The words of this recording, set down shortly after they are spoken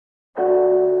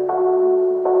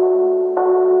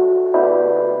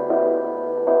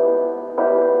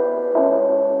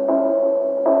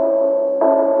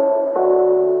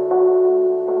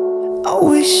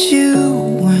wish you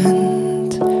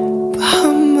went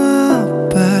behind my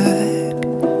back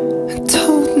and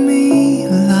told me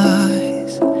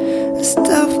lies and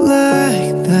stuff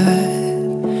like that.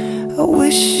 I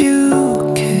wish you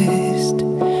kissed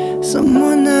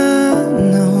someone I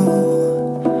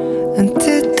know and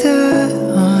did that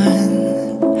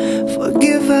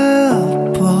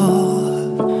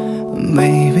unforgivable.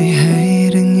 Maybe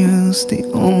hating you's the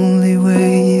only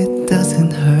way it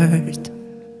doesn't hurt.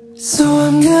 So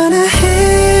I'm gonna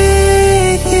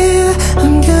hate you,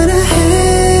 I'm gonna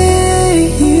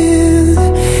hate you,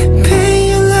 paint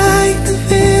you like the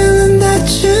villain that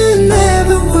you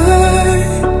never were.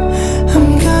 I'm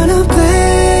gonna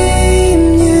blame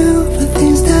you for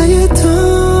things that you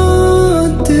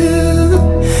don't do.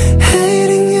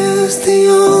 Hating you's the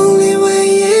only way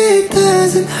it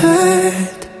doesn't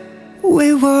hurt. We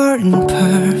weren't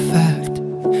perfect,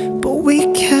 but we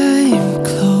came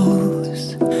close,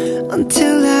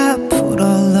 until I put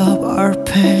all of our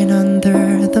pain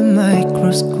under the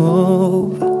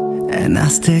microscope. And I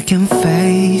still can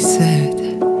face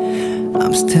it,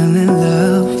 I'm still in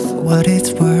love for what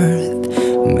it's worth.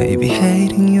 Maybe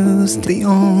hating you's the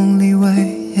only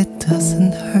way it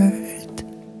doesn't hurt.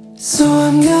 So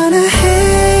I'm gonna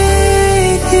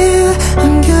hate you,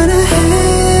 I'm gonna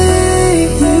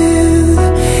hate you,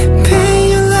 paint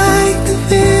you like the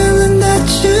villain that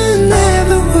you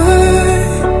never were.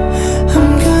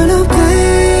 I'm gonna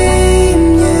blame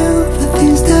you for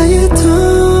things that you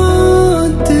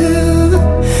don't do.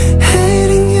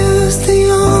 Hating you's the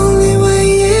only way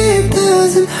it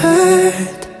doesn't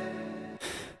hurt.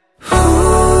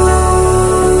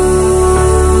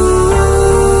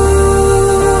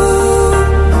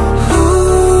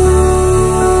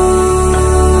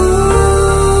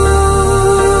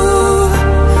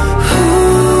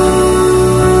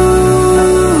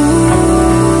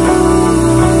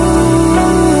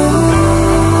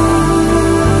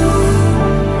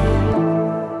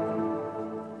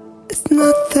 It's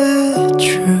not the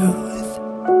truth,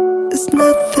 it's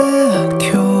not the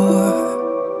cure,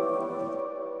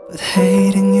 but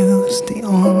hating you's the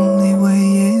only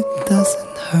way it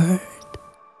doesn't hurt.